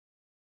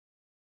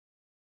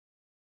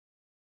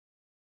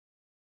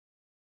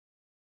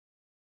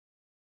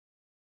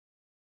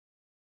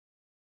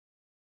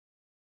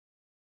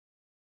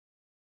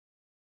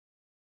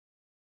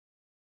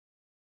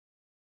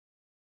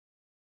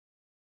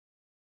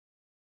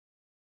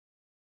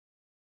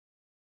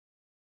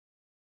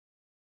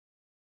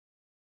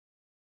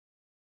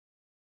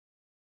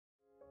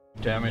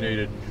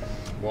Contaminated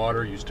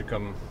water used to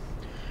come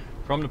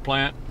from the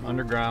plant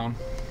underground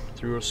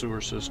through a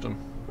sewer system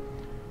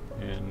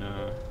and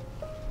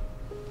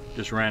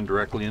just ran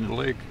directly into the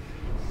lake.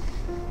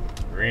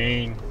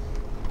 Green,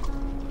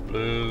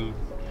 blue,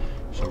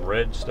 some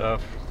red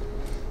stuff.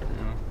 You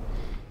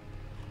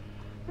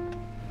know.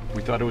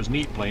 We thought it was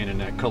neat playing in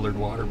that colored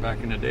water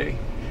back in the day.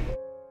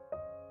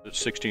 It's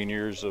 16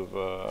 years of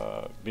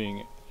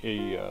being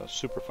a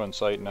Superfund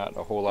site, not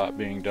a whole lot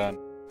being done.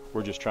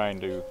 We're just trying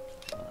to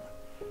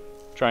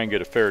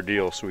get a fair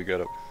deal, so we got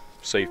a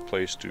safe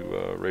place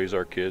to raise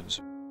our kids.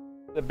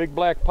 The big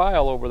black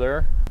pile over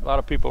there, a lot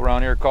of people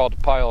around here call it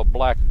the pile of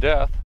Black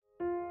Death.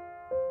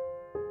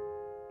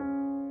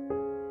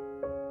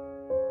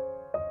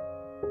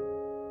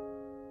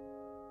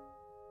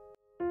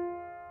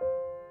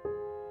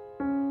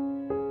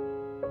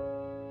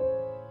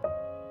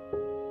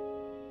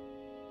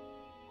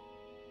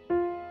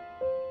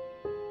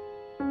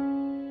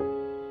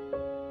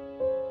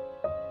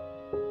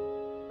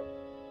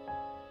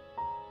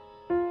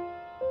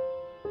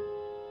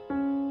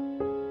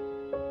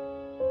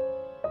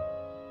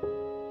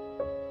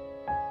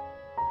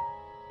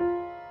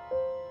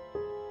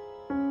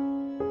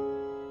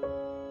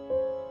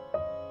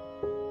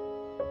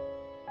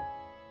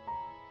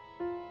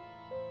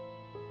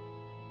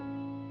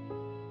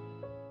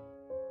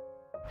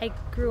 I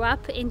grew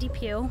up in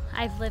DePue.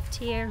 I've lived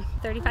here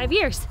 35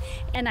 years,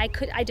 and I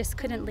just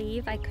couldn't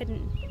leave. I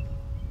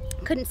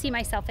couldn't see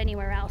myself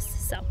anywhere else.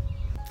 So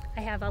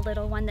I have a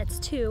little one that's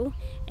 2,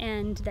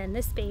 and then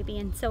this baby,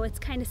 and so it's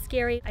kind of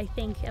scary. I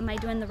think, am I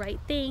doing the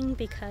right thing?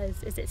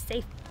 Because is it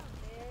safe?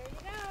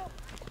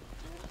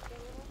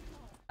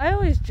 I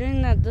always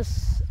dreamed that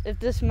if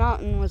this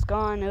mountain was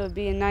gone, it would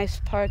be a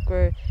nice park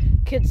where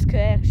kids could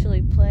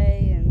actually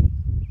play, and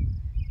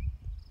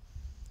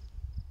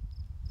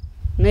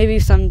maybe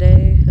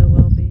someday it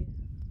will be.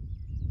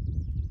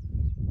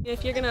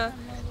 If you're gonna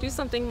do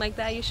something like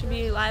that, you should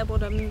be liable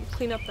to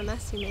clean up the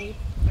mess you made.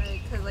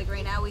 Right, because like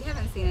right now we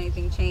haven't seen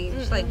anything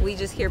change. Like we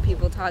just hear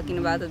people talking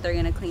about that they're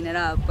gonna clean it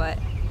up, but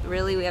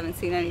really we haven't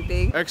seen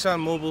anything.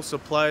 ExxonMobil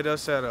supplied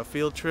us at a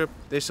field trip.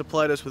 They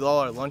supplied us with all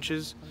our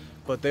lunches,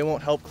 but they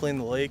won't help clean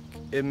the lake.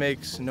 It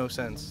makes no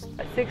sense.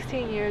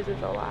 16 years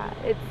is a lot.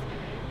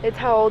 It's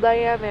how old I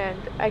am, and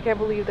I can't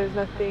believe there's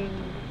nothing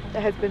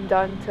that has been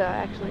done to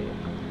actually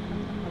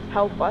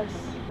help us.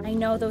 I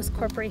know those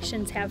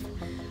corporations have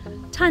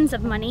tons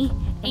of money,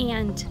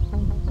 and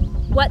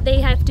what they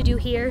have to do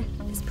here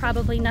is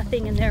probably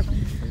nothing in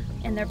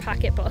their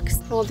pocketbooks.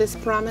 Well, this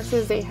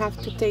promises they have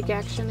to take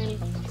action and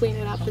clean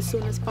it up as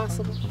soon as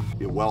possible.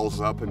 It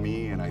wells up in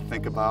me and I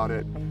think about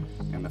it,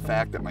 and the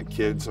fact that my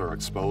kids are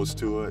exposed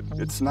to it.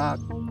 It's not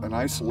an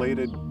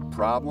isolated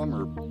problem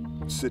or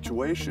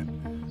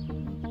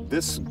situation.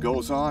 This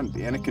goes on,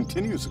 and it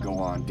continues to go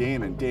on day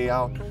in and day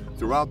out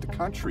throughout the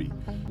country,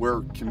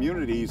 where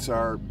communities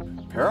are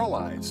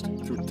paralyzed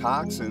through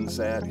toxins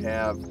that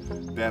have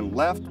been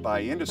left by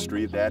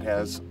industry that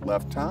has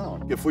left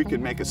town. If we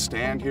can make a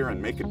stand here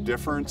and make a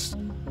difference,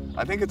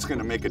 I think it's going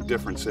to make a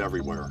difference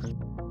everywhere.